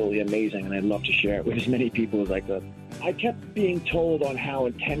absolutely amazing, and I'd love to share it with as many people as I could. I kept being told on how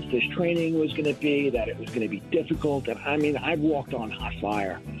intense this training was going to be, that it was going to be difficult. And I mean, I've walked on hot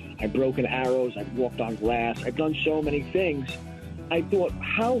fire. I've broken arrows. I've walked on glass. I've done so many things. I thought,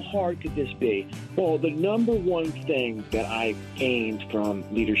 how hard could this be? Well, the number one thing that I gained from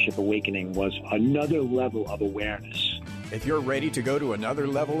Leadership Awakening was another level of awareness. If you're ready to go to another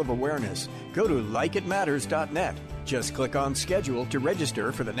level of awareness, go to likeitmatters.net. Just click on schedule to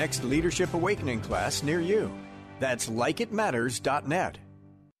register for the next Leadership Awakening class near you. That's likeitmatters.net.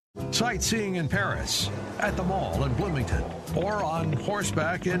 Sightseeing in Paris, at the mall in Bloomington, or on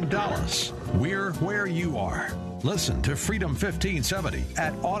horseback in Dallas. We're where you are. Listen to Freedom 1570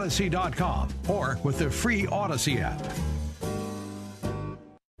 at Odyssey.com or with the free Odyssey app.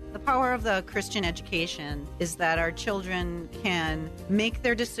 The power of the Christian education is that our children can make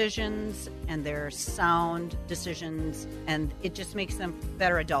their decisions, and their sound decisions, and it just makes them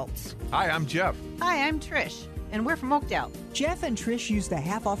better adults. Hi, I'm Jeff. Hi, I'm Trish, and we're from Oakdale. Jeff and Trish use the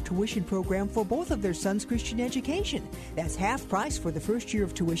half-off tuition program for both of their sons' Christian education. That's half price for the first year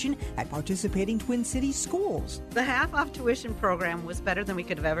of tuition at participating Twin Cities schools. The half-off tuition program was better than we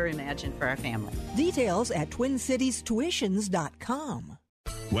could have ever imagined for our family. Details at TwinCitiesTuitions.com.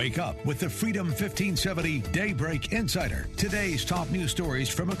 Wake up with the Freedom 1570 Daybreak Insider. Today's top news stories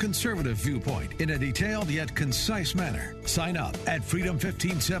from a conservative viewpoint in a detailed yet concise manner. Sign up at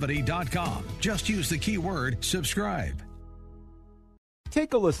freedom1570.com. Just use the keyword subscribe.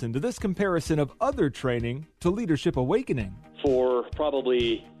 Take a listen to this comparison of other training to Leadership Awakening. For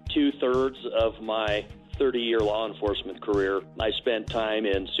probably 2/3 of my 30-year law enforcement career, I spent time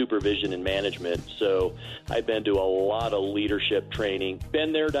in supervision and management, so I've been to a lot of leadership training.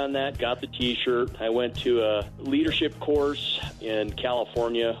 Been there, done that, got the T-shirt. I went to a leadership course in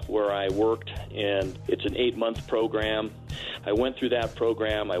California where I worked, and it's an 8-month program. I went through that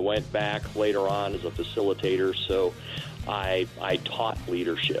program. I went back later on as a facilitator, so I taught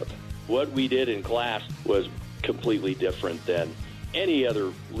leadership. What we did in class was completely different than any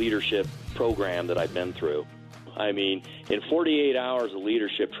other leadership program that I've been through. I mean, in 48 hours of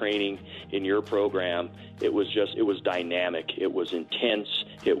leadership training in your program, it was dynamic. It was intense.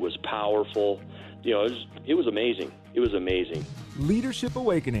 It was powerful. You know, it was amazing. It was amazing. Leadership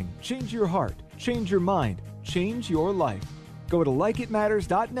Awakening. Change your heart. Change your mind. Change your life. Go to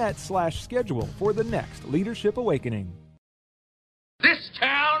likeitmatters.net/schedule for the next Leadership Awakening. This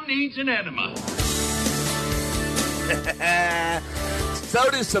town needs an enema. So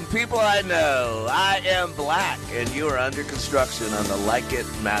do some people I know. I am Black, and you are under construction on the Like It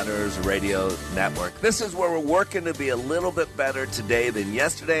Matters radio network. This is where we're working to be a little bit better today than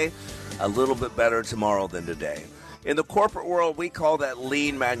yesterday, a little bit better tomorrow than today. In the corporate world, we call that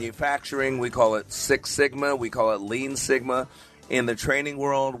lean manufacturing. We call it Six Sigma. We call it Lean Sigma. In the training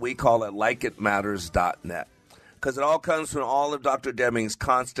world, we call it likeitmatters.net. Because it all comes from all of Dr. Deming's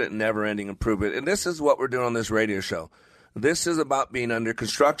constant and never-ending improvement. And this is what we're doing on this radio show. This is about being under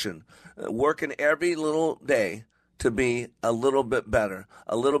construction, working every little day to be a little bit better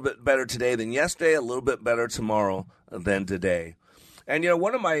today than yesterday, a little bit better tomorrow than today. And,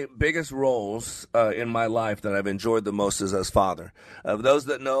 one of my biggest roles in my life that I've enjoyed the most is as father. Those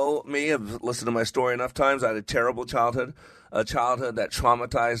that know me have listened to my story enough times. I had a terrible childhood, a childhood that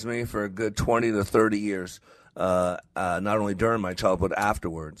traumatized me for a good 20 to 30 years, not only during my childhood, but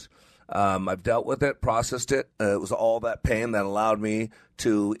afterwards. I've dealt with it, processed it. It was all that pain that allowed me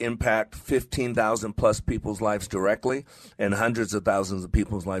to impact 15,000 plus people's lives directly and hundreds of thousands of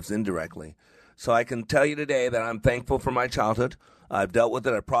people's lives indirectly. So I can tell you today that I'm thankful for my childhood. I've dealt with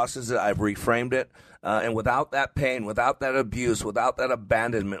it, I've processed it, I've reframed it. And without that pain, without that abuse, without that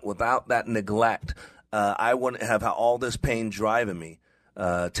abandonment, without that neglect, I wouldn't have all this pain driving me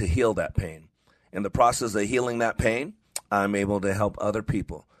to heal that pain. In the process of healing that pain, I'm able to help other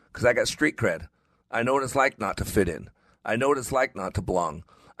people because I got street cred. I know what it's like not to fit in. I know what it's like not to belong.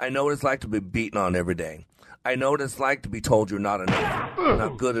 I know what it's like to be beaten on every day. I know what it's like to be told you're not enough,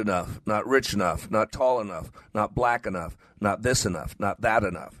 not good enough, not rich enough, not tall enough, not black enough, not this enough, not that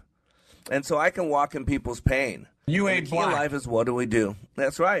enough. And so I can walk in people's pain. You ain't black. In life is what do we do?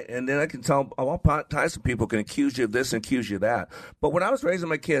 That's right. And then I can tell all types of people can accuse you of this and accuse you of that. But when I was raising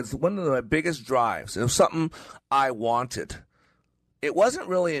my kids, one of my biggest drives, it was something I wanted. It wasn't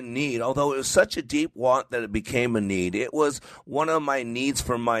really a need, although it was such a deep want that it became a need. It was one of my needs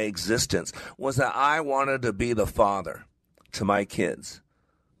for my existence, was that I wanted to be the father to my kids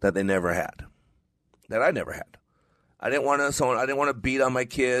that they never had, that I never had. I didn't want to beat on my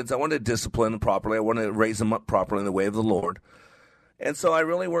kids. I wanted to discipline them properly. I wanted to raise them up properly in the way of the Lord. And so I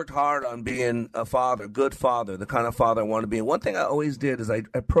really worked hard on being a father, good father, the kind of father I wanted to be. And one thing I always did is I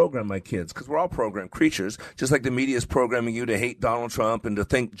programmed my kids, because we're all programmed creatures, just like the media is programming you to hate Donald Trump and to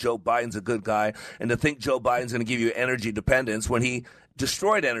think Joe Biden's a good guy and to think Joe Biden's going to give you energy dependence when he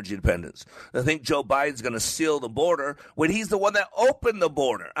destroyed energy dependence. To think Joe Biden's going to seal the border when he's the one that opened the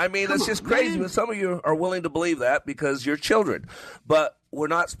border. I mean, that's just crazy. But some of you are willing to believe that because you're children. But we're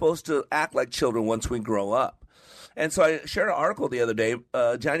not supposed to act like children once we grow up. And so I shared an article the other day,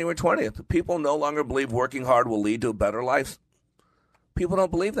 January 20th. People no longer believe working hard will lead to a better life. People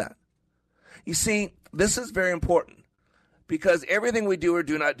don't believe that. You see, this is very important because everything we do or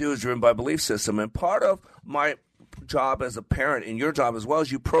do not do is driven by belief system. And part of my job as a parent and your job as well is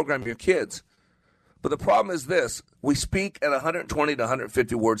you program your kids. But the problem is this. We speak at 120 to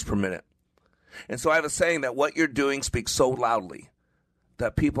 150 words per minute. And so I have a saying that what you're doing speaks so loudly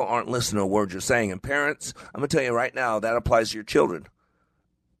that people aren't listening to words you're saying. And parents, I'm going to tell you right now, that applies to your children.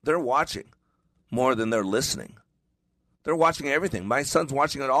 They're watching more than they're listening. They're watching everything. My son's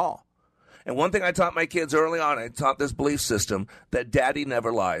watching it all. And one thing I taught my kids early on, I taught this belief system that daddy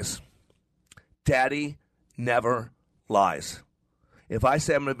never lies. Daddy never lies. If I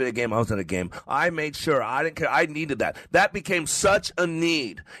say I'm going to be at a game, I was at a game. I made sure. I didn't care. I needed that. That became such a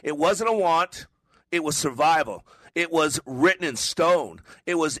need. It wasn't a want. It was survival. It was written in stone.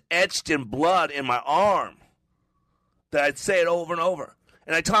 It was etched in blood in my arm that I'd say it over and over.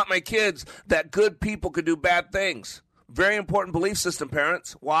 And I taught my kids that good people could do bad things. Very important belief system,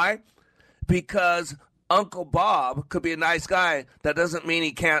 parents. Why? Because Uncle Bob could be a nice guy. That doesn't mean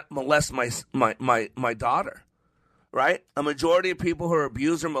he can't molest my daughter, right? A majority of people who are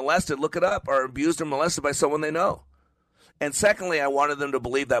abused or molested, look it up, are abused or molested by someone they know. And secondly, I wanted them to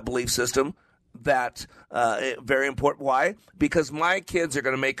believe that belief system. That very important. Why? Because my kids are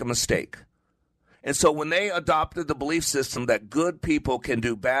going to make a mistake. And so when they adopted the belief system that good people can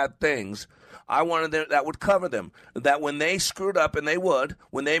do bad things, I wanted them, that would cover them. That when they screwed up, and they would,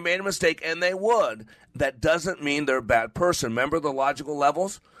 when they made a mistake, and they would, that doesn't mean they're a bad person. Remember the logical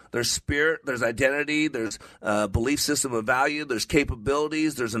levels? There's spirit, there's identity, there's belief system of value, there's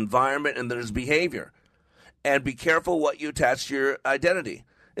capabilities, there's environment, and there's behavior. And be careful what you attach to your identity.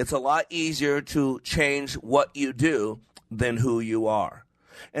 It's a lot easier to change what you do than who you are.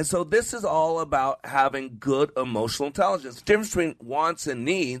 And so this is all about having good emotional intelligence. The difference between wants and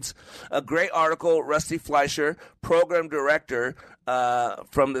needs. A great article, Rusty Fleischer, program director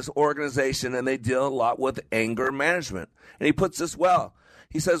from this organization, and they deal a lot with anger management. And he puts this well.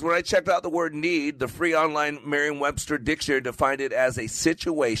 He says, when I checked out the word need, the free online Merriam-Webster dictionary defined it as a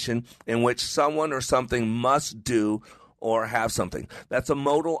situation in which someone or something must do or have something. That's a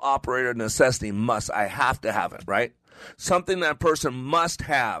modal operator necessity, must. I have to have it, right? Something that a person must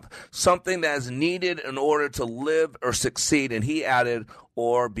have. Something that is needed in order to live or succeed. And he added,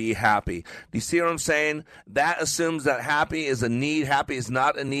 or be happy. Do you see what I'm saying? That assumes that happy is a need. Happy is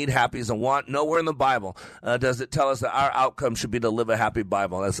not a need. Happy is a want. Nowhere in the Bible does it tell us that our outcome should be to live a happy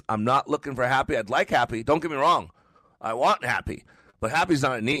Bible. I'm not looking for happy. I'd like happy. Don't get me wrong. I want happy. But happy is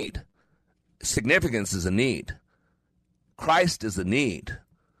not a need. Significance is a need. Christ is a need.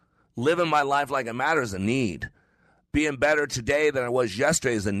 Living my life like it matters is a need. Being better today than I was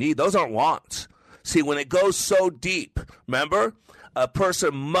yesterday is a need. Those aren't wants. See, when it goes so deep, remember, a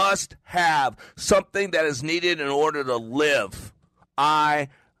person must have something that is needed in order to live. I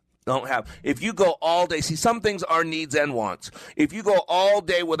don't have. If you go all day, see, some things are needs and wants. If you go all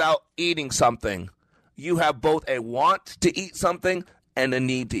day without eating something, you have both a want to eat something and a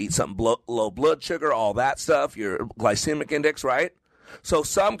need to eat something. Low blood sugar, all that stuff, your glycemic index, right? So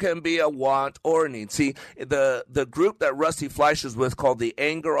some can be a want or a need. See, the group that Rusty Fleischer's with, called the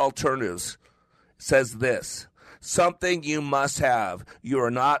Anger Alternatives, says this: something you must have. You are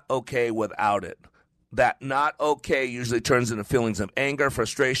not okay without it. That not okay usually turns into feelings of anger,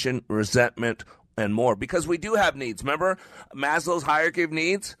 frustration, resentment, and more. Because we do have needs. Remember Maslow's hierarchy of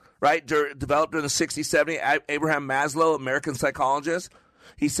needs, right? Developed in the 60s, 70s. Abraham Maslow, American psychologist.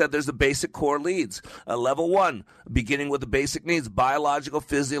 He said there's the basic core needs. Level 1, beginning with the basic needs: biological,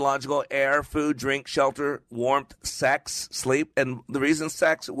 physiological, air, food, drink, shelter, warmth, sex, sleep. And the reason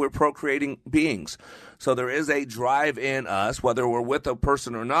sex, we're procreating beings. So there is a drive in us, whether we're with a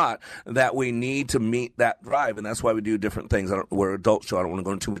person or not, that we need to meet that drive. And that's why we do different things. We're adult show. I don't want to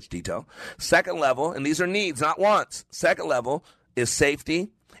go into too much detail. Second level, and these are needs, not wants. Second level is safety.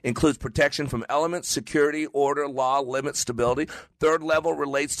 Includes protection from elements, security, order, law, limits, stability. Third level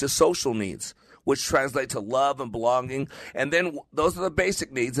relates to social needs, which translate to love and belonging. And then those are the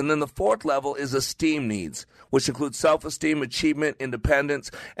basic needs. And then the fourth level is esteem needs, which includes self-esteem, achievement,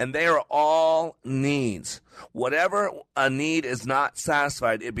 independence. And they are all needs. Whatever a need is not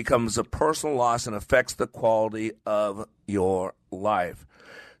satisfied, it becomes a personal loss and affects the quality of your life.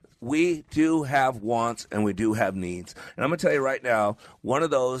 We do have wants and we do have needs. And I'm going to tell you right now, one of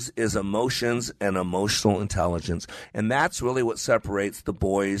those is emotions and emotional intelligence. And that's really what separates the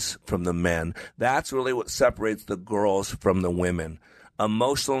boys from the men. That's really what separates the girls from the women.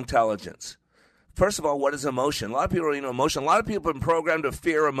 Emotional intelligence. First of all, what is emotion? A lot of people don't even know emotion. A lot of people have been programmed to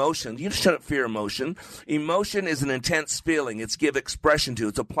fear emotion. You shouldn't fear emotion. Emotion is an intense feeling. It's give expression to.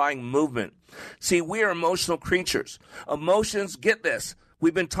 It's applying movement. See, we are emotional creatures. Emotions, get this.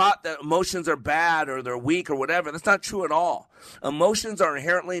 We've been taught that emotions are bad or they're weak or whatever. That's not true at all. Emotions are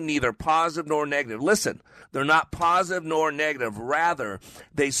inherently neither positive nor negative. Listen, they're not positive nor negative. Rather,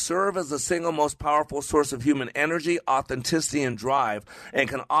 they serve as the single most powerful source of human energy, authenticity, and drive, and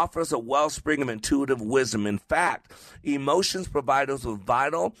can offer us a wellspring of intuitive wisdom. In fact, emotions provide us with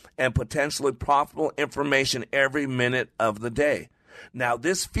vital and potentially profitable information every minute of the day. Now,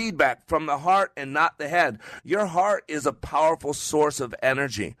 this feedback from the heart and not the head. Your heart is a powerful source of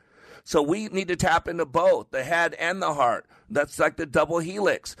energy. So we need to tap into both, the head and the heart. That's like the double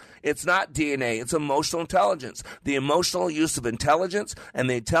helix. It's not DNA, it's emotional intelligence. The emotional use of intelligence and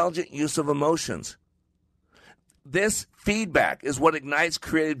the intelligent use of emotions. This feedback is what ignites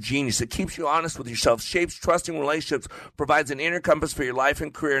creative genius. It keeps you honest with yourself, shapes trusting relationships, provides an inner compass for your life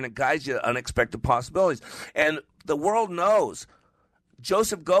and career, and it guides you to unexpected possibilities. And the world knows.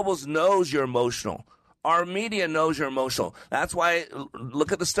 Joseph Goebbels knows you're emotional. Our media knows you're emotional. That's why,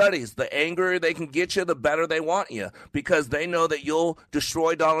 look at the studies. The angrier they can get you, the better they want you, because they know that you'll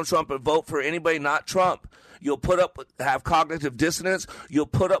destroy Donald Trump and vote for anybody not Trump. You'll have cognitive dissonance. You'll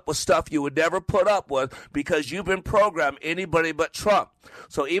put up with stuff you would never put up with because you've been programmed anybody but Trump.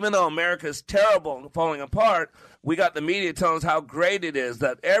 So even though America is terrible and falling apart, we got the media telling us how great it is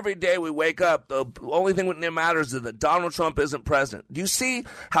that every day we wake up, the only thing that matters is that Donald Trump isn't president. Do you see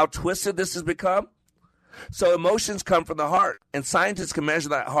how twisted this has become? So emotions come from the heart, and scientists can measure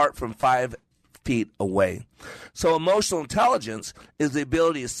that heart from 5 feet away. So emotional intelligence is the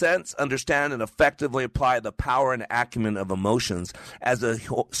ability to sense, understand, and effectively apply the power and acumen of emotions as a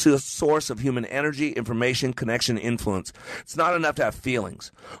source of human energy, information, connection, and influence. It's not enough to have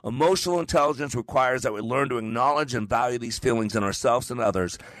feelings. Emotional intelligence requires that we learn to acknowledge and value these feelings in ourselves and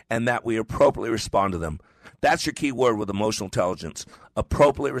others, and that we appropriately respond to them. That's your key word with emotional intelligence.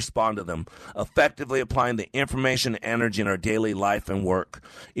 Appropriately respond to them, effectively applying the information and energy in our daily life and work.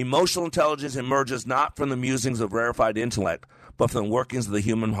 Emotional intelligence emerges not from the musings of rarefied intellect, but from the workings of the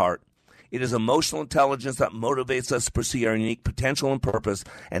human heart. It is emotional intelligence that motivates us to pursue our unique potential and purpose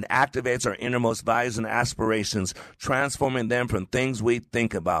and activates our innermost values and aspirations, transforming them from things we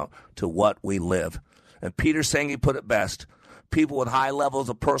think about to what we live. And Peter Senge put it best. People with high levels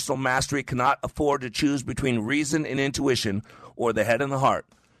of personal mastery cannot afford to choose between reason and intuition or the head and the heart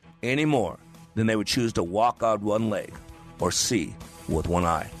any more than they would choose to walk on one leg or see with one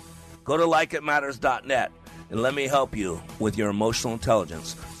eye. Go to likeitmatters.net and let me help you with your emotional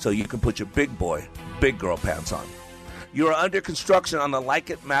intelligence so you can put your big boy, big girl pants on. You are under construction on the Like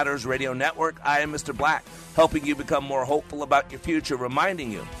It Matters radio network. I am Mr. Black, helping you become more hopeful about your future, reminding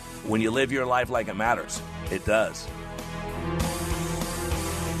you, when you live your life like it matters, it does.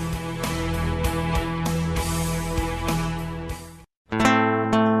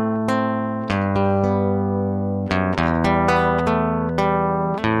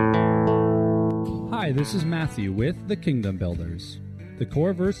 Hi, this is Matthew with The Kingdom Builders. The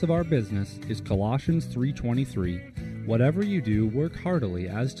core verse of our business is Colossians 3:23. Whatever you do, work heartily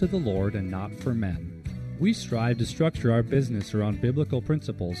as to the Lord and not for men. We strive to structure our business around biblical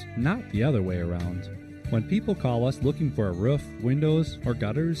principles, not the other way around. When people call us looking for a roof, windows, or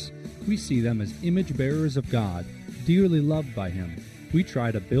gutters, we see them as image bearers of God, dearly loved by Him. We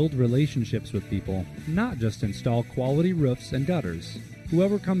try to build relationships with people, not just install quality roofs and gutters.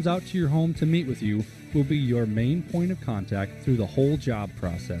 Whoever comes out to your home to meet with you will be your main point of contact through the whole job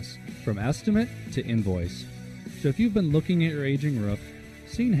process, from estimate to invoice. So if you've been looking at your aging roof,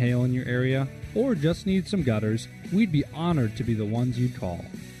 seen hail in your area, or just need some gutters, we'd be honored to be the ones you'd call.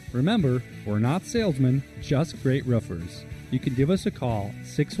 Remember, we're not salesmen, just great roofers. You can give us a call,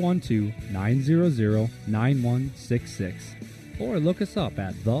 612-900-9166, or look us up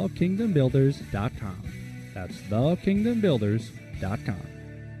at thekingdombuilders.com. That's thekingdombuilders.com.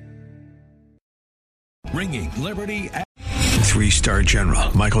 Ringing Liberty. 3-star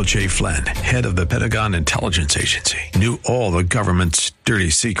General Michael J. Flynn, head of the Pentagon Intelligence Agency, knew all the government's dirty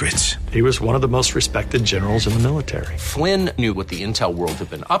secrets. He was one of the most respected generals in the military. Flynn knew what the intel world had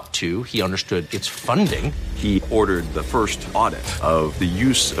been up to. He understood its funding. He ordered the first audit of the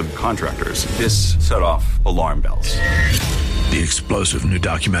use of contractors. This set off alarm bells. The explosive new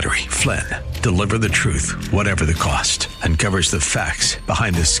documentary, Flynn, Deliver the Truth, Whatever the Cost, uncovers the facts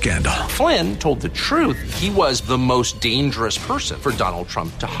behind this scandal. Flynn told the truth. He was the most dangerous person for Donald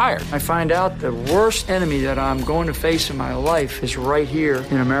Trump to hire. I find out the worst enemy that I'm going to face in my life is right here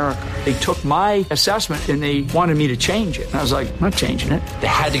in America. They took my assessment and they wanted me to change it. And I was like, I'm not changing it. They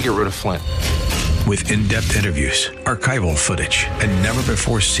had to get rid of Flynn. With in-depth interviews, archival footage, and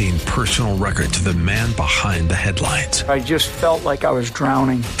never-before-seen personal records of the man behind the headlines. I just felt like I was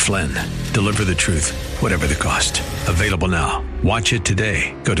drowning. Flynn, Deliver the Truth, Whatever the Cost. Available now. Watch it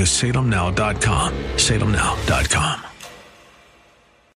today. Go to salemnow.com. salemnow.com.